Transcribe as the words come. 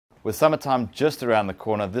With summertime just around the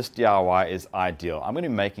corner, this DIY is ideal. I'm going to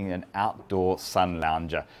be making an outdoor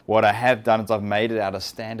Sunlounger. What I have done is I've made it out of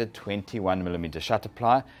standard 21mm shutter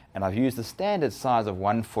ply, and I've used the standard size of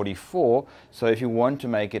 144, so if you want to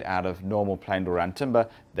make it out of normal plain door round timber,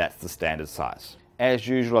 that's the standard size. As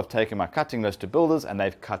usual, I've taken my cutting list to builders and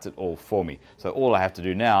they've cut it all for me. So all I have to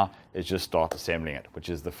do now is just start assembling it, which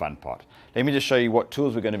is the fun part. Let me just show you what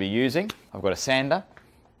tools we're going to be using. I've got a sander,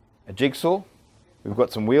 a jigsaw, we've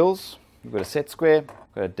got some wheels, we've got a set square,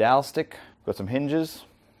 we've got a dowel stick, we've got some hinges,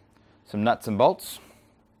 some nuts and bolts,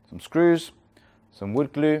 some screws, some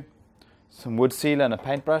wood glue, some wood sealer and a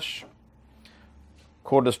paintbrush,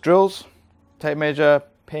 cordless drills, tape measure,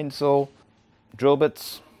 pencil, drill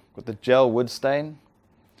bits, got the gel wood stain,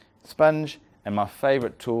 sponge, and my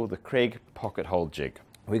favorite tool, the Craig pocket hole jig.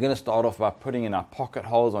 We're going to start off by putting in our pocket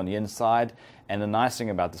holes on the inside, and the nice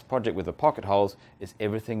thing about this project with the pocket holes is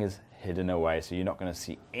everything is hidden away, so you're not going to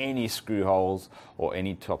see any screw holes or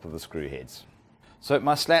any top of the screw heads. So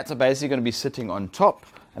my slats are basically going to be sitting on top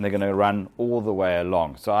and they're going to run all the way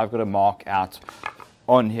along. So I've got to mark out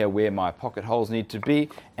on here where my pocket holes need to be,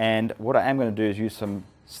 and what I am going to do is use some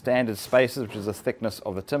standard spacers, which is the thickness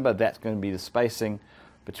of the timber. That's going to be the spacing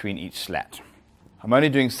between each slat. I'm only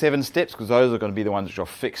doing 7 steps because those are going to be the ones which are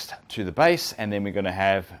fixed to the base, and then we're going to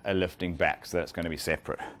have a lifting back, so that's going to be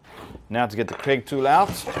separate. Now to get the Craig tool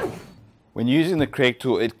out. When using the Craig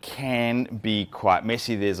tool, it can be quite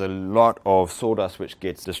messy. There's a lot of sawdust which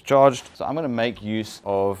gets discharged, so I'm going to make use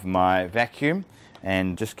of my vacuum,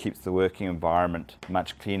 and just keeps the working environment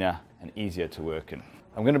much cleaner and easier to work in.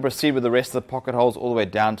 I'm going to proceed with the rest of the pocket holes all the way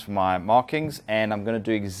down to my markings, and I'm going to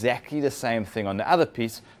do exactly the same thing on the other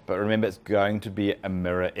piece, but remember it's going to be a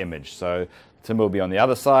mirror image. So the timber will be on the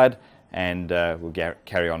other side, and we'll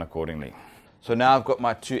carry on accordingly. So now I've got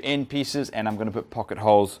my 2 end pieces, and I'm going to put pocket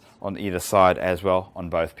holes on either side as well on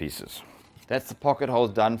both pieces. That's the pocket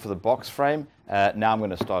holes done for the box frame. Now I'm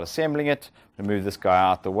going to start assembling it. I'm going to move this guy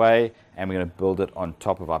out the way, and we're going to build it on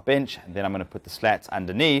top of our bench, and then I'm going to put the slats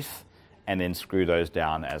underneath and then screw those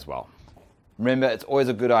down as well. Remember, it's always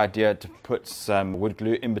a good idea to put some wood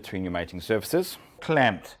glue in between your mating surfaces,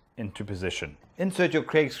 clamped into position. Insert your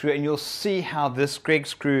Craig screw, and you'll see how this Craig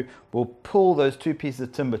screw will pull those 2 pieces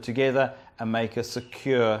of timber together and make a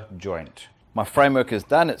secure joint. My framework is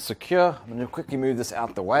done, it's secure. I'm going to quickly move this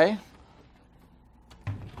out the way.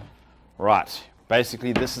 Right,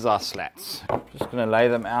 basically this is our slats. Just going to lay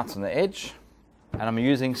them out on the edge. And I'm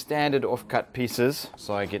using standard offcut pieces,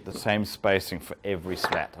 so I get the same spacing for every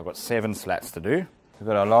slat. I've got 7 slats to do. We've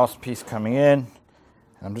got our last piece coming in, and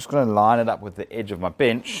I'm just going to line it up with the edge of my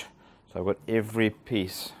bench. So I've got every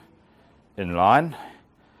piece in line.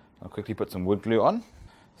 I'll quickly put some wood glue on.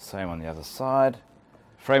 Same on the other side.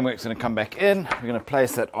 Framework's going to come back in. We're going to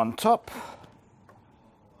place that on top.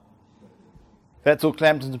 That's all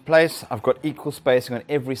clamped into place. I've got equal spacing on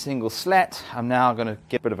every single slat. I'm now going to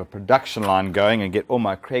get a bit of a production line going and get all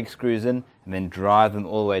my Craig screws in and then drive them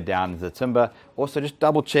all the way down into the timber. Also just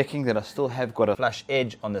double checking that I still have got a flush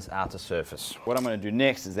edge on this outer surface. What I'm going to do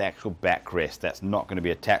next is the actual backrest. That's not going to be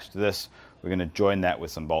attached to this. We're going to join that with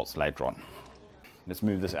some bolts later on. Let's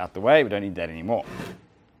move this out the way. We don't need that anymore.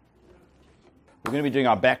 We're going to be doing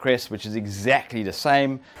our backrest, which is exactly the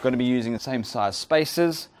same. We're going to be using the same size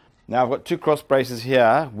spacers. Now I've got 2 cross braces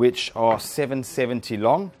here which are 770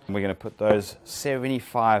 long, and we're going to put those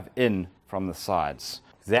 75 in from the sides.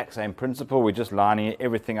 Exact same principle, we're just lining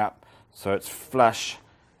everything up so it's flush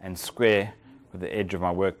and square with the edge of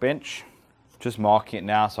my workbench. Just marking it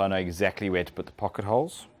now so I know exactly where to put the pocket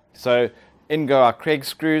holes. So in go our Craig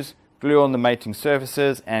screws, glue on the mating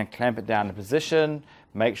surfaces and clamp it down to position.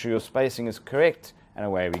 Make sure your spacing is correct, and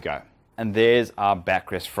away we go. And there's our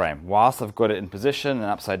backrest frame. Whilst I've got it in position and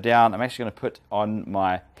upside down, I'm actually going to put on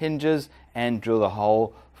my hinges and drill the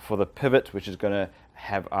hole for the pivot, which is going to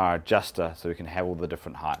have our adjuster so we can have all the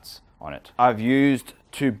different heights on it. I've used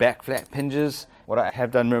 2 back flap hinges. What I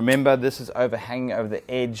have done, remember this is overhanging over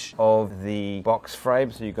the edge of the box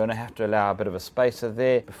frame, so you're going to have to allow a bit of a spacer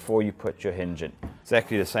there before you put your hinge in.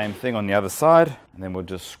 Exactly the same thing on the other side, and then we'll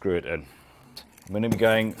just screw it in. I'm going to be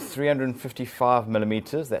going 355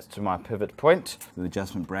 millimeters, that's to my pivot point, the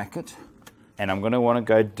adjustment bracket, and I'm going to want to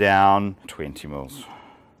go down 20 mils.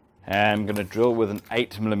 And I'm going to drill with an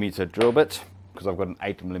 8 millimeter drill bit, because I've got an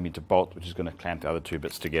 8 millimeter bolt which is going to clamp the other 2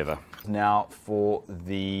 bits together. Now for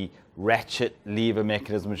the ratchet lever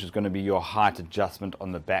mechanism, which is going to be your height adjustment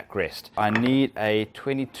on the backrest. I need a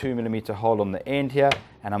 22 millimeter hole on the end here,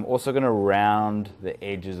 and I'm also going to round the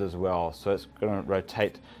edges as well, so it's going to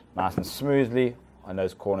rotate nice and smoothly and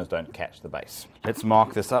those corners don't catch the base. Let's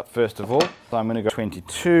mark this up first of all. So I'm going to go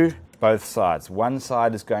 22 both sides. One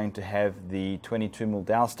side is going to have the 22mm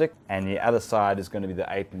dowel stick and the other side is going to be the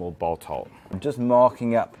 8mm bolt hole. I'm just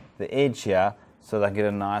marking up the edge here so that I get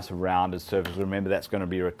a nice rounded surface. Remember, that's going to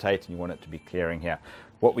be rotating. You want it to be clearing here.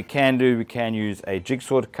 What we can do, we can use a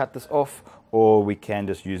jigsaw to cut this off, or we can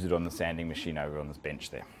just use it on the sanding machine over on this bench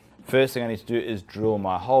there. First thing I need to do is drill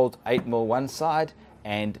my holes, 8mm one side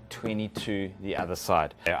and 22 the other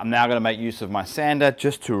side. I'm now going to make use of my sander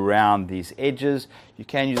just to round these edges. You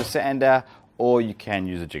can use a sander or you can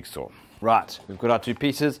use a jigsaw. Right, we've got our two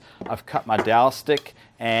pieces. I've cut my dowel stick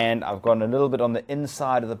and I've gone a little bit on the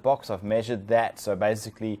inside of the box. I've measured that, so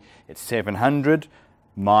basically it's 700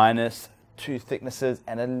 minus 2 thicknesses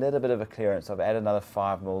and a little bit of a clearance. I've added another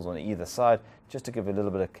 5mm on either side just to give a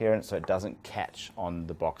little bit of clearance so it doesn't catch on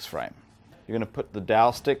the box frame. You're going to put the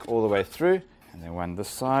dowel stick all the way through and then one this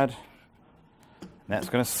side, and that's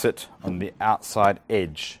going to sit on the outside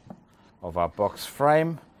edge of our box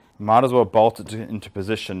frame. Might as well bolt it into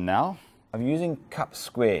position now. I'm using cup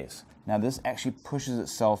squares. Now this actually pushes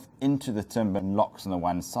itself into the timber and locks on the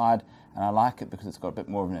one side, and I like it because it's got a bit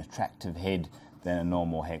more of an attractive head than a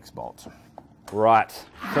normal hex bolt. Right,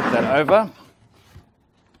 flip that over.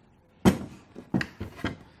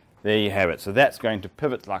 There you have it. So that's going to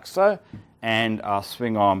pivot like so, and our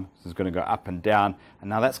swing arm is going to go up and down, and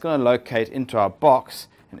now that's going to locate into our box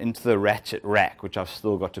and into the ratchet rack, which I've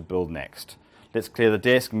still got to build next. Let's clear the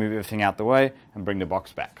desk, move everything out the way, and bring the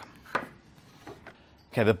box back.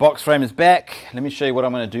 Okay, the box frame is back. Let me show you what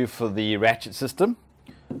I'm going to do for the ratchet system.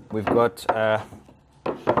 We've got a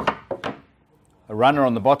runner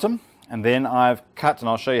on the bottom, and then I've cut, and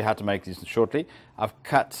I'll show you how to make these shortly, I've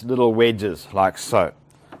cut little wedges like so.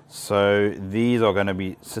 So these are going to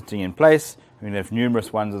be sitting in place. We're going to have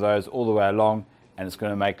numerous ones of those all the way along, and it's going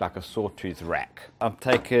to make like a sawtooth rack. I've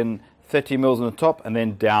taken 30mm on the top and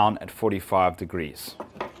then down at 45 degrees.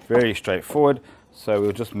 Very straightforward. So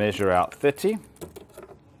we'll just measure out 30,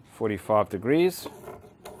 45 degrees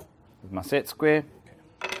with my set square.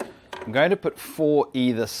 I'm going to put 4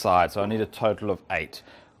 either side, so I need a total of 8.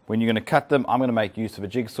 When you're going to cut them, I'm going to make use of a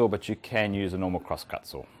jigsaw, but you can use a normal crosscut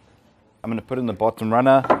saw. I'm going to put in the bottom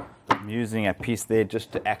runner. I'm using a piece there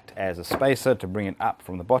just to act as a spacer to bring it up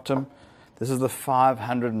from the bottom. This is the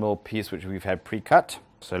 500mm piece which we've had pre-cut.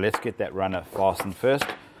 So let's get that runner fastened first.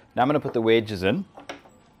 Now I'm going to put the wedges in.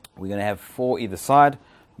 We're going to have 4 either side.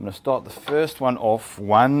 I'm going to start the first one off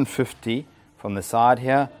 150 from the side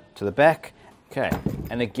here to the back. Okay,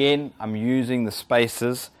 and again I'm using the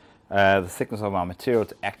spacers, the thickness of my material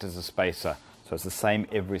to act as a spacer. So it's the same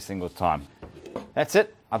every single time. That's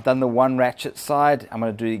it. I've done the one ratchet side. I'm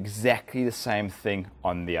going to do exactly the same thing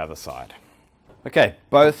on the other side. Okay,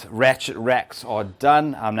 both ratchet racks are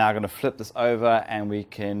done. I'm now going to flip this over and we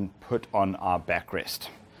can put on our backrest.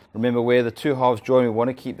 Remember, where the two halves join, we want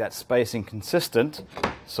to keep that spacing consistent.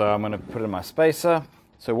 So I'm going to put in my spacer.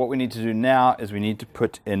 So what we need to do now is we need to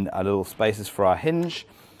put in our little spaces for our hinge.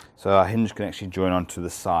 So our hinge can actually join onto the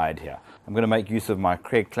side here. I'm going to make use of my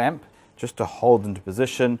Craig clamp just to hold into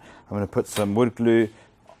position. I'm going to put some wood glue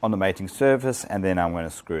on the mating surface and then I'm going to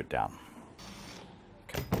screw it down.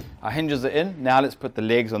 Okay. Our hinges are in. Now let's put the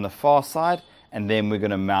legs on the far side and then we're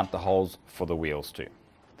going to mount the holes for the wheels too.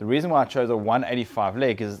 The reason why I chose a 185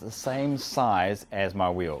 leg is it's the same size as my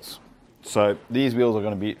wheels. So these wheels are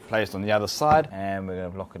going to be placed on the other side and we're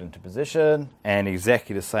going to lock it into position, and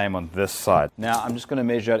exactly the same on this side. Now I'm just going to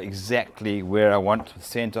measure out exactly where I want the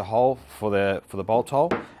center hole for the bolt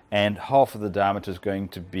hole, and half of the diameter is going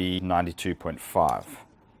to be 92.5.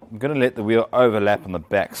 I'm going to let the wheel overlap on the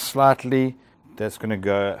back slightly. That's going to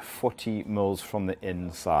go 40 mils from the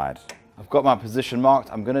inside. I've got my position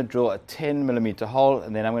marked. I'm going to drill a 10mm hole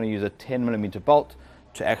and then I'm going to use a 10mm bolt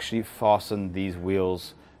to actually fasten these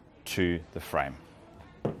wheels to the frame.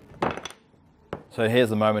 So here's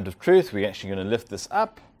the moment of truth. We're actually going to lift this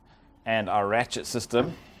up and our ratchet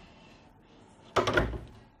system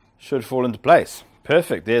should fall into place.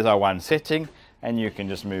 Perfect. There's our one setting, and you can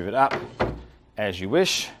just move it up as you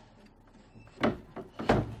wish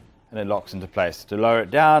and it locks into place. To lower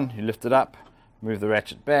it down, you lift it up, move the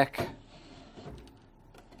ratchet back,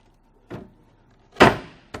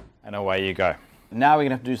 and away you go. Now we're going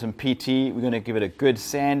to have to do some PT. We're going to give it a good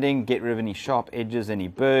sanding, get rid of any sharp edges, any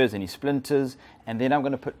burrs, any splinters, and then I'm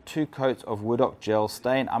going to put 2 coats of wood oak gel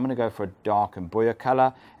stain. I'm going to go for a dark and boya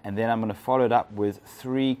color, and then I'm going to follow it up with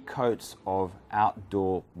 3 coats of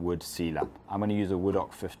outdoor wood sealer. I'm going to use a wood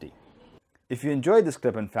oak 50. If you enjoyed this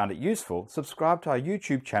clip and found it useful, subscribe to our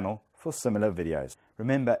YouTube channel for similar videos.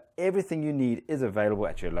 Remember, everything you need is available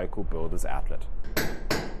at your local builder's outlet.